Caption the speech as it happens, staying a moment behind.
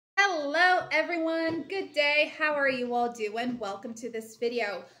Hello everyone, good day. How are you all doing? Welcome to this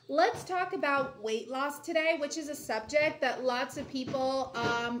video. Let's talk about weight loss today, which is a subject that lots of people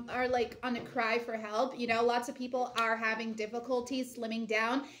are like on a cry for help. You know, lots of people are having difficulties slimming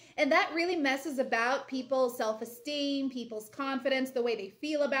down, and that really messes about people's self-esteem, people's confidence, the way they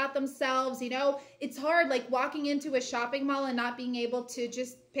feel about themselves. You know, it's hard like walking into a shopping mall and not being able to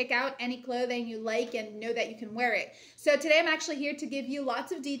just pick out any clothing you like and know that you can wear it. So today I'm actually here to give you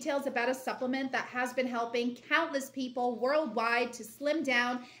lots of details about a supplement that has been helping countless people worldwide to slim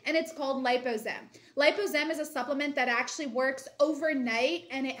down, and it's called Lipozem. Lipozem is a supplement that actually works overnight,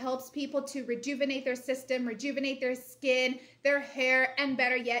 and it helps people to rejuvenate their system, rejuvenate their skin, their hair, and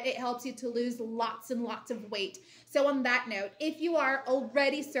better yet, it helps you to lose lots and lots of weight. So on that note, if you are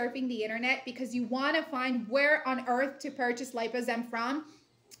already surfing the internet because you want to find where on earth to purchase Lipozem from,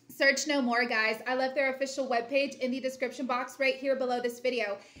 search no more, guys. I left their official webpage in the description box right here below this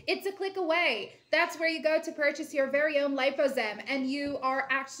video. It's a click away. That's where you go to purchase your very own Lipozem, and you are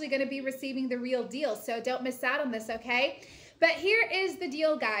actually going to be receiving the real deal. So don't miss out on this, okay? But here is the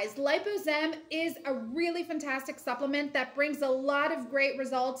deal, guys. Lipozem is a really fantastic supplement that brings a lot of great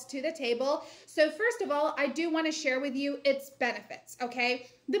results to the table. So first of all, I do want to share with you its benefits, okay?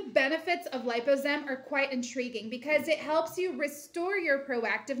 The benefits of Lipozem are quite intriguing because it helps you restore your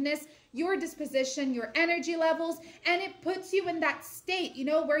proactiveness, your disposition, your energy levels, and it puts you in that state, you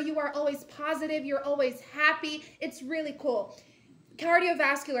know, where you are always positive, you're always happy. It's really cool.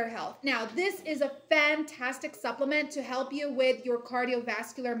 Cardiovascular health. Now, this is a fantastic supplement to help you with your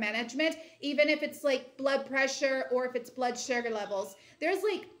cardiovascular management, even if it's like blood pressure or if it's blood sugar levels. There's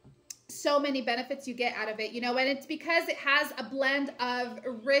like so many benefits you get out of it, you know, and it's because it has a blend of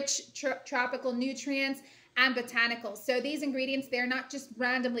rich tropical nutrients and botanicals. So these ingredients, they're not just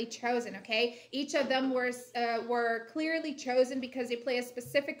randomly chosen, okay? Each of them were clearly chosen because they play a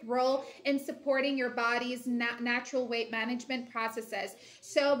specific role in supporting your body's natural weight management processes.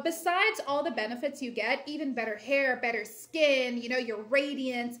 So besides all the benefits you get, even better hair, better skin, you know, your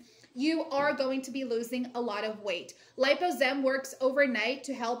radiance, you are going to be losing a lot of weight. Lipozem works overnight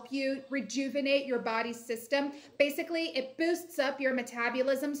to help you rejuvenate your body's system. Basically, it boosts up your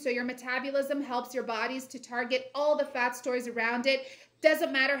metabolism. So your metabolism helps your bodies to target all the fat stores around it.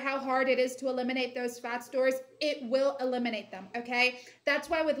 Doesn't matter how hard it is to eliminate those fat stores, it will eliminate them, okay? That's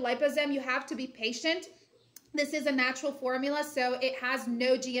why with Lipozem, you have to be patient. This is a natural formula, so it has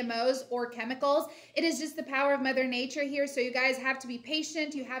no GMOs or chemicals. It is just the power of Mother Nature here, so you guys have to be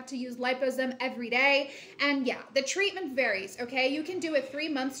patient. You have to use Lipozem every day. And yeah, the treatment varies, okay? You can do a 3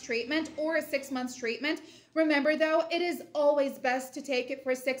 months treatment or a 6 months treatment. Remember though, it is always best to take it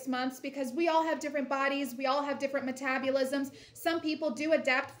for 6 months because we all have different bodies. We all have different metabolisms. Some people do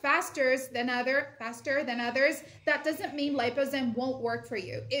adapt faster than others. That doesn't mean Lipozem won't work for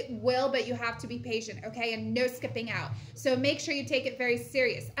you. It will, but you have to be patient, okay? And no skipping out. So make sure you take it very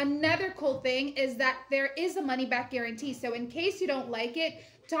serious. Another cool thing is that there is a money-back guarantee. So in case you don't like it,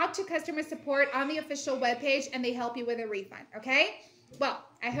 talk to customer support on the official webpage and they help you with a refund, okay? Well,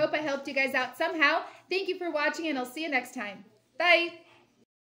 I hope I helped you guys out somehow. Thank you for watching, and I'll see you next time. Bye.